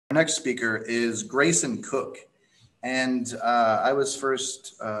Our next speaker is Grayson Cooke, and I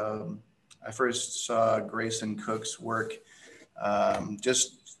first saw Grayson Cooke's work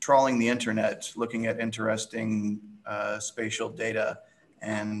just trawling the internet, looking at interesting spatial data.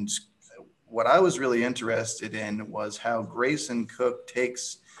 And what I was really interested in was how Grayson Cooke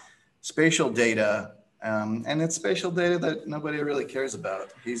takes spatial data, and it's spatial data that nobody really cares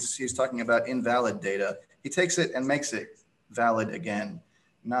about. He's talking about invalid data. He takes it and makes it valid again,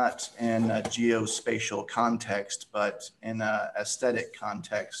 not in a geospatial context, but in an aesthetic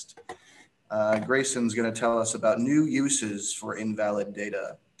context. Grayson's going to tell us about new uses for invalid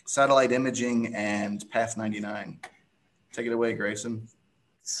data, satellite imaging, and Path 99. Take it away, Grayson.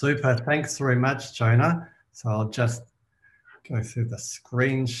 Super. Thanks very much, Jonah. So I'll just go through the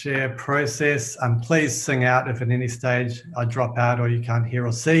screen share process. Please sing out if at any stage I drop out or you can't hear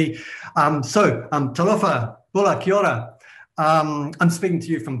or see. Talofa, bula, kia ora. I'm speaking to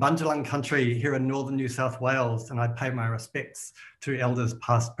you from Bunjalung country here in northern New South Wales, and I pay my respects to elders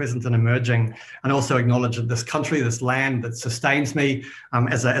past, present and emerging, and also acknowledge that this country, this land that sustains me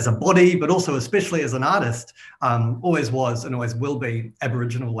as a body, but also especially as an artist, always was and always will be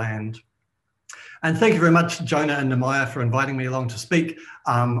Aboriginal land. And thank you very much, Jonah and Namaya, for inviting me along to speak.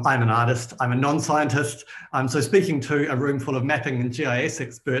 I'm an artist, I'm a non-scientist. So speaking to a room full of mapping and GIS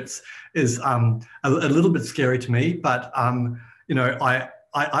experts is a little bit scary to me, but you know,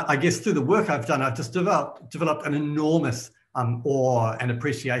 I guess through the work I've done, I've just developed an enormous awe and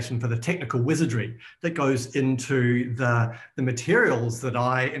appreciation for the technical wizardry that goes into the materials that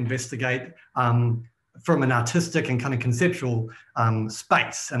I investigate from an artistic and kind of conceptual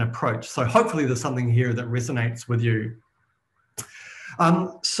space and approach. So hopefully there's something here that resonates with you.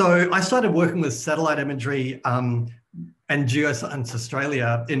 So I started working with satellite imagery and Geoscience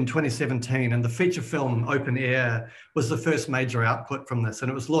Australia in 2017, and the feature film Open Air was the first major output from this,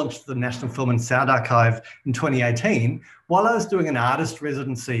 and it was launched at the National Film and Sound Archive in 2018 while I was doing an artist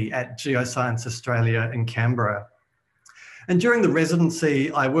residency at Geoscience Australia in Canberra. And during the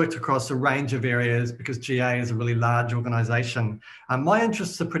residency, I worked across a range of areas because GA is a really large organisation. My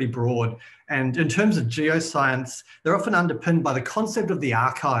interests are pretty broad. And in terms of geoscience, they're often underpinned by the concept of the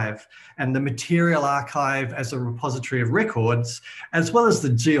archive and the material archive as a repository of records, as well as the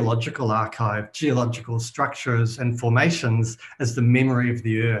geological archive, geological structures and formations as the memory of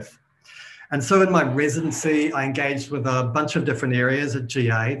the earth. And so in my residency, I engaged with a bunch of different areas at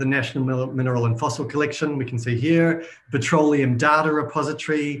GA, the National Mineral and Fossil Collection, we can see here, Petroleum Data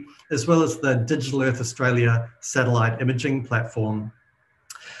Repository, as well as the Digital Earth Australia satellite imaging platform.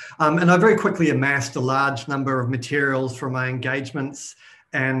 And I very quickly amassed a large number of materials from my engagements,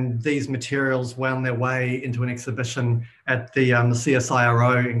 and these materials wound their way into an exhibition at the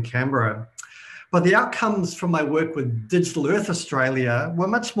CSIRO in Canberra. But the outcomes from my work with Digital Earth Australia were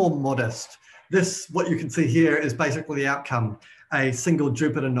much more modest. This, what you can see here, is basically the outcome, a single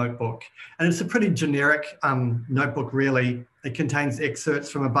Jupyter notebook. And it's a pretty generic notebook, really. It contains excerpts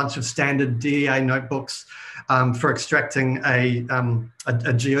from a bunch of standard DEA notebooks for extracting a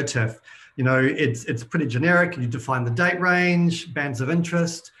geotiff. You know, it's pretty generic. You define the date range, bands of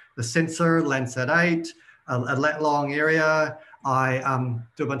interest, the sensor, Landsat 8, a lat long area. I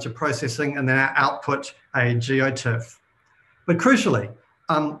do a bunch of processing and then I output a geotiff. But crucially,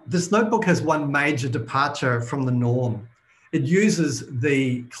 this notebook has one major departure from the norm. It uses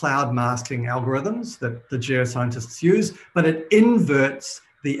the cloud masking algorithms that the geoscientists use, but it inverts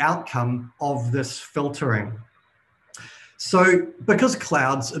the outcome of this filtering. So because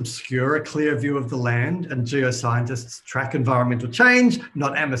clouds obscure a clear view of the land and geoscientists track environmental change,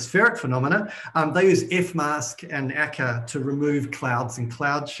 not atmospheric phenomena, they use FMask and ACA to remove clouds and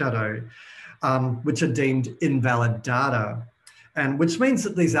cloud shadow, which are deemed invalid data. And which means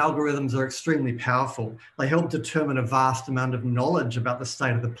that these algorithms are extremely powerful. They help determine a vast amount of knowledge about the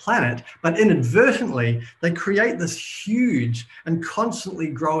state of the planet, but inadvertently, they create this huge and constantly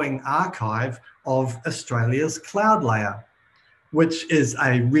growing archive of Australia's cloud layer, which is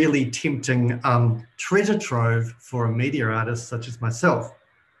a really tempting treasure trove for a media artist such as myself.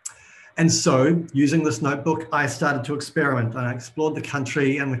 And so, using this notebook, I started to experiment. I explored the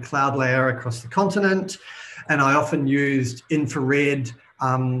country and the cloud layer across the continent, and I often used infrared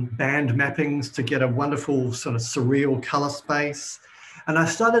band mappings to get a wonderful sort of surreal color space. And I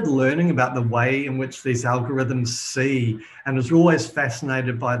started learning about the way in which these algorithms see, and was always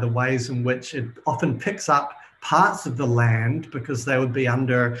fascinated by the ways in which it often picks up parts of the land because they would be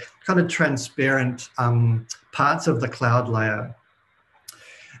under kind of transparent parts of the cloud layer.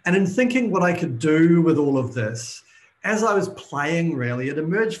 And in thinking what I could do with all of this, as I was playing really, it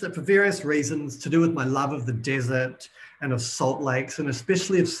emerged that for various reasons to do with my love of the desert and of salt lakes, and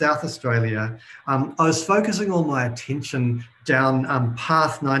especially of South Australia, I was focusing all my attention down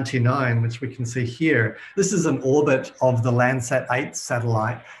path 99, which we can see here. This is an orbit of the Landsat 8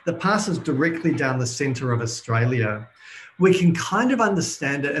 satellite that passes directly down the centre of Australia. We can kind of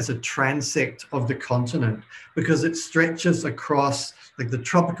understand it as a transect of the continent because it stretches across like the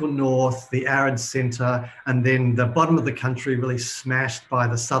tropical north, the arid centre, and then the bottom of the country really smashed by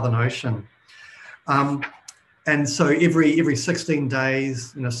the Southern Ocean. And so every 16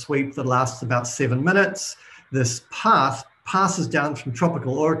 days in a sweep that lasts about 7 minutes, this path passes down from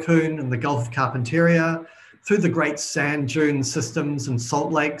tropical Oricune and the Gulf of Carpentaria through the great sand dune systems and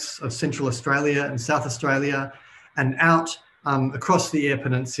salt lakes of Central Australia and South Australia, and out across the Eyre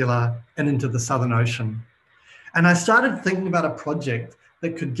Peninsula and into the Southern Ocean. And I started thinking about a project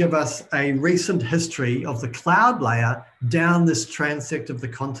that could give us a recent history of the cloud layer down this transect of the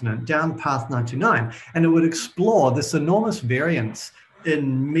continent, down path 99. And it would explore this enormous variance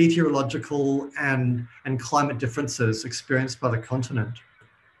in meteorological and climate differences experienced by the continent.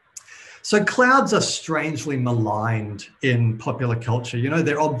 So clouds are strangely maligned in popular culture. You know,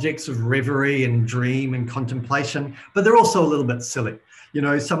 they're objects of reverie and dream and contemplation, but they're also a little bit silly. You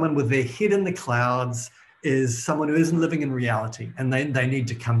know, someone with their head in the clouds is someone who isn't living in reality, and they need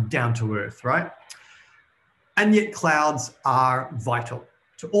to come down to earth, right? And yet clouds are vital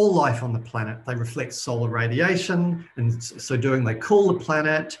to all life on the planet. They reflect solar radiation, and so doing they cool the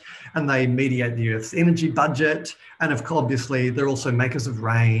planet, and they mediate the Earth's energy budget. And of course, obviously, they're also makers of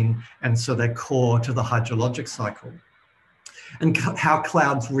rain, and so they're core to the hydrologic cycle. And how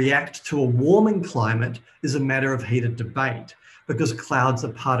clouds react to a warming climate is a matter of heated debate, because clouds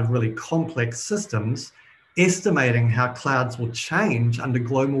are part of really complex systems. Estimating how clouds will change under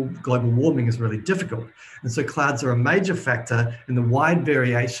global warming is really difficult. And so clouds are a major factor in the wide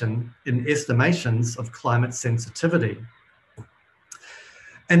variation in estimations of climate sensitivity.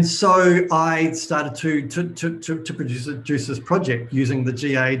 And so I started to produce this project using the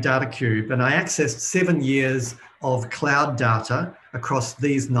GA data cube, and I accessed 7 years of cloud data across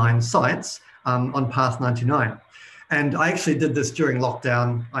these 9 sites on path 99. And I actually did this during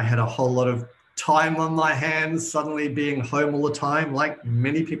lockdown. I had a whole lot of time on my hands, suddenly being home all the time, like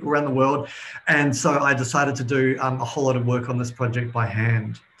many people around the world. And so I decided to do a whole lot of work on this project by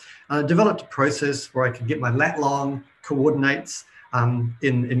hand. I developed a process where I could get my lat-long coordinates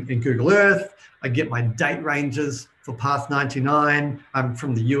in Google Earth. I get my date ranges for path 99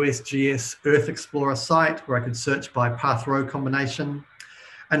 from the USGS Earth Explorer site, where I could search by path row combination.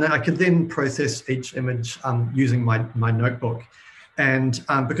 And then I could then process each image using my notebook. And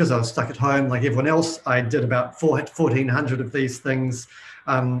because I was stuck at home like everyone else, I did about 1,400 of these things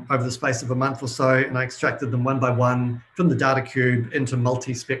over the space of a month or so, and I extracted them one by one from the data cube into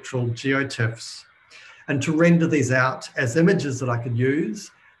multispectral geotiffs. And to render these out as images that I could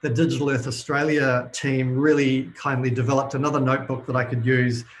use, the Digital Earth Australia team really kindly developed another notebook that I could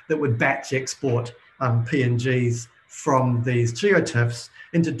use that would batch export PNGs from these geotiffs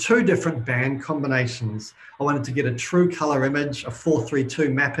into 2 different band combinations. I wanted to get a true color image, a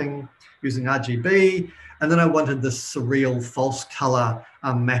 432 mapping using RGB, and then I wanted this surreal false color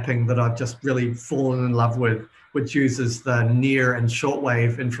mapping that I've just really fallen in love with, which uses the near and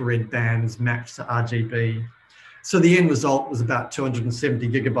shortwave infrared bands mapped to RGB. So the end result was about 270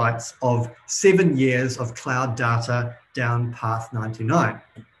 gigabytes of 7 years of cloud data down path 99.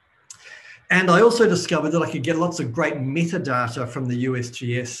 And I also discovered that I could get lots of great metadata from the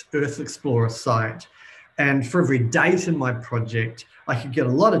USGS Earth Explorer site. And for every date in my project, I could get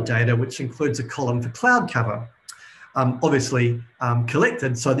a lot of data, which includes a column for cloud cover, obviously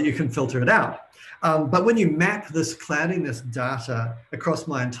collected so that you can filter it out. But when you map this cloudiness data across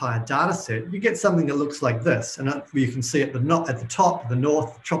my entire data set, you get something that looks like this. And you can see at the top, the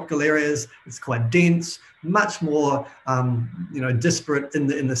north, the tropical areas, it's quite dense, much more disparate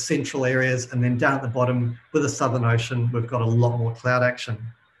in the central areas. And then down at the bottom with the Southern Ocean, we've got a lot more cloud action.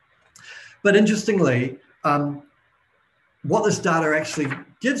 But interestingly, what this data actually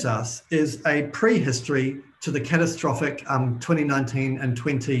gives us is a prehistory to the catastrophic 2019 and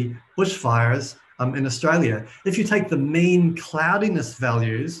 20 bushfires in Australia. If you take the mean cloudiness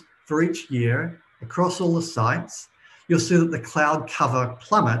values for each year across all the sites, you'll see that the cloud cover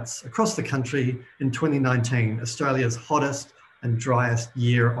plummets across the country in 2019, Australia's hottest and driest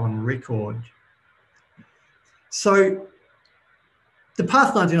year on record. So the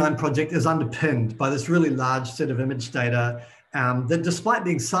Path 99 project is underpinned by this really large set of image data that, despite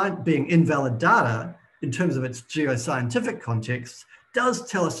being invalid data in terms of its geoscientific context, does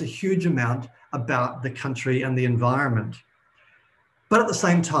tell us a huge amount about the country and the environment. But at the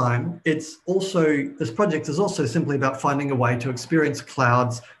same time, this project is also simply about finding a way to experience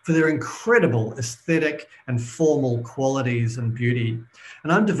clouds for their incredible aesthetic and formal qualities and beauty.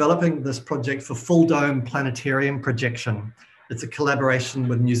 And I'm developing this project for fulldome planetarium projection. It's a collaboration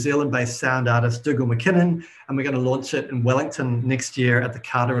with New Zealand-based sound artist Dugal McKinnon, and we're going to launch it in Wellington next year at the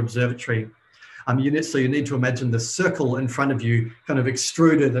Carter Observatory. So you need to imagine the circle in front of you kind of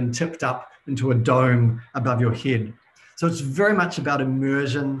extruded and tipped up into a dome above your head. So it's very much about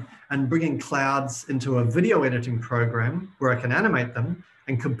immersion and bringing clouds into a video editing program where I can animate them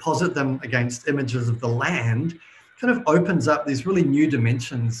and composite them against images of the land. Kind of opens up these really new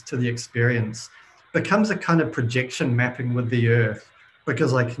dimensions to the experience. Becomes a kind of projection mapping with the Earth,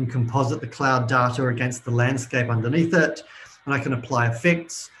 because I can composite the cloud data against the landscape underneath it, and I can apply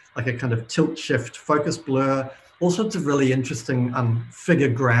effects like a kind of tilt shift focus blur. All sorts of really interesting figure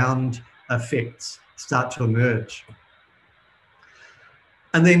ground effects start to emerge.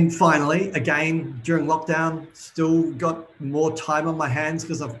 And then finally, again, during lockdown, still got more time on my hands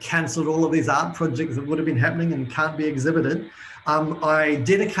because I've cancelled all of these art projects that would have been happening and can't be exhibited. I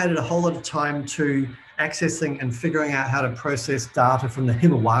dedicated a whole lot of time to accessing and figuring out how to process data from the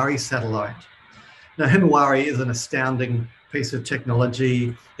Himawari satellite. Now, Himawari is an astounding piece of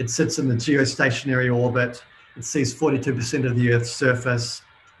technology. It sits in the geostationary orbit. It sees 42% of the Earth's surface.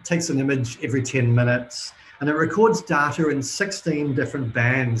 It takes an image every 10 minutes. And it records data in 16 different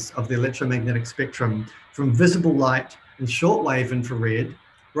bands of the electromagnetic spectrum, from visible light and shortwave infrared,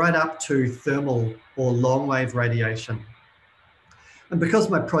 right up to thermal or long-wave radiation. And because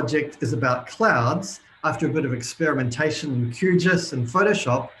my project is about clouds, after a bit of experimentation in QGIS and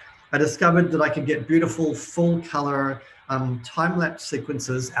Photoshop, I discovered that I could get beautiful full-color time-lapse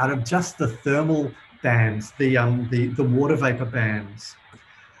sequences out of just the thermal bands, the water vapor bands.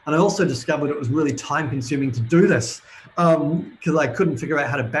 And I also discovered it was really time consuming to do this because I couldn't figure out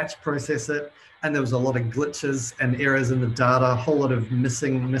how to batch process it. And there was a lot of glitches and errors in the data, a whole lot of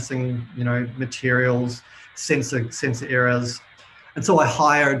missing materials, sensor errors. And so I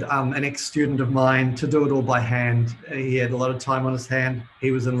hired an ex-student of mine to do it all by hand. He had a lot of time on his hand. He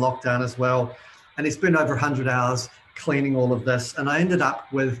was in lockdown as well. And he spent over 100 hours cleaning all of this. And I ended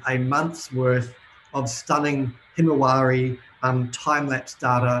up with a month's worth of stunning Himawari time-lapse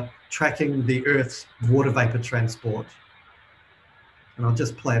data tracking the Earth's water vapor transport. And I'll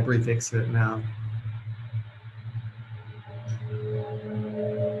just play a brief excerpt now.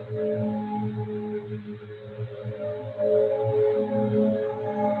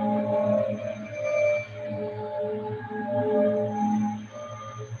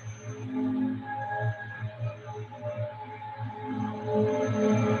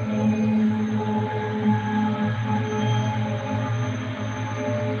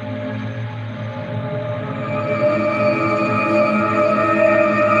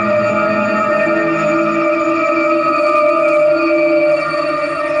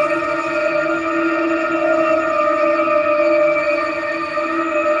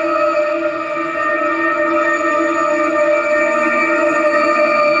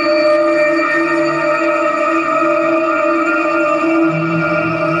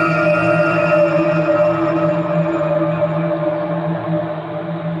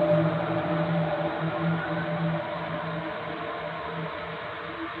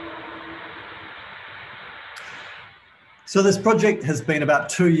 So this project has been about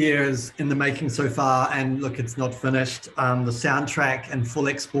 2 years in the making so far, and look, it's not finished. The soundtrack and full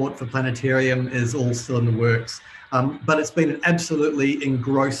export for Planetarium is all still in the works, but it's been an absolutely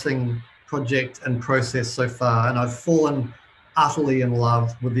engrossing project and process so far, and I've fallen utterly in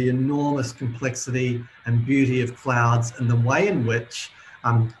love with the enormous complexity and beauty of clouds and the way in which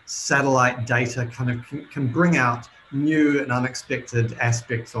satellite data kind of can bring out new and unexpected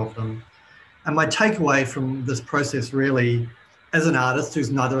aspects of them. And my takeaway from this process really, as an artist who's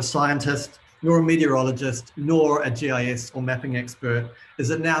neither a scientist, nor a meteorologist, nor a GIS or mapping expert, is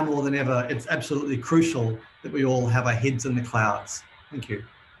that now more than ever, it's absolutely crucial that we all have our heads in the clouds. Thank you.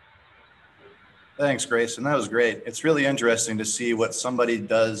 Thanks, Grayson. That was great. It's really interesting to see what somebody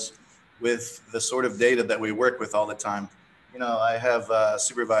does with the sort of data that we work with all the time. You know, I have a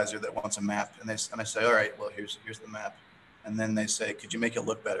supervisor that wants a map, and I say, all right, well, here's the map. And then they say, could you make it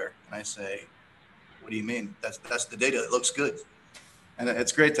look better? And I say, what do you mean? That's the data. It looks good. And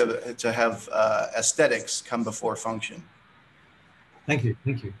it's great to have aesthetics come before function. Thank you.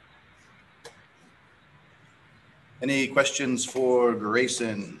 Thank you. Any questions for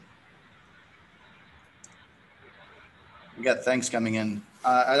Grayson? We got thanks coming in.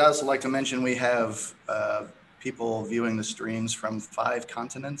 I'd also like to mention we have people viewing the streams from 5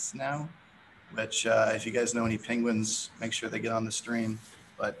 continents now. which if you guys know any penguins, make sure they get on the stream.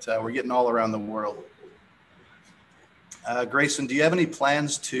 But we're getting all around the world. Grayson, do you have any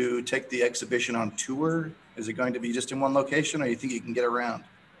plans to take the exhibition on tour? Is it going to be just in one location, or you think you can get around?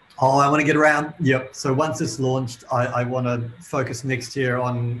 Oh, I want to get around. Yep. So once it's launched, I want to focus next year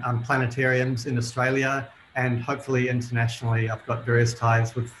on planetariums in Australia and hopefully internationally. I've got various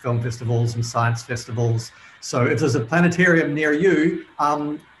ties with film festivals and science festivals. So if there's a planetarium near you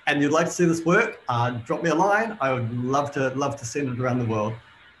and you'd like to see this work, drop me a line. I would love to send it around the world.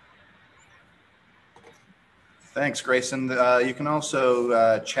 Thanks, Grayson. You can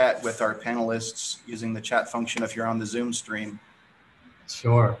also chat with our panelists using the chat function if you're on the Zoom stream.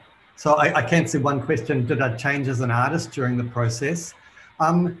 Sure. So I can see one question: did I change as an artist during the process?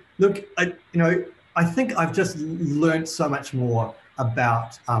 Look, I think I've just learned so much more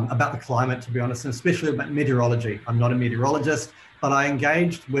about the climate, to be honest, and especially about meteorology. I'm not a meteorologist, but I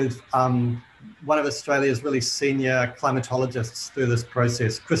engaged with one of Australia's really senior climatologists through this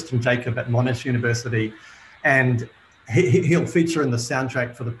process, Christian Jacob at Monash University, and he'll feature in the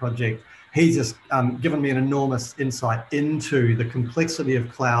soundtrack for the project. He's just given me an enormous insight into the complexity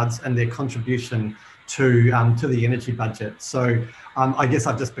of clouds and their contribution to the energy budget. So I guess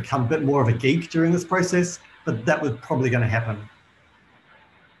I've just become a bit more of a geek during this process, but that was probably going to happen.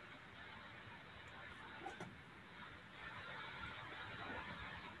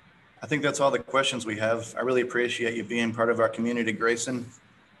 I think that's all the questions we have. I really appreciate you being part of our community, Grayson.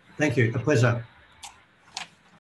 Thank you. A pleasure.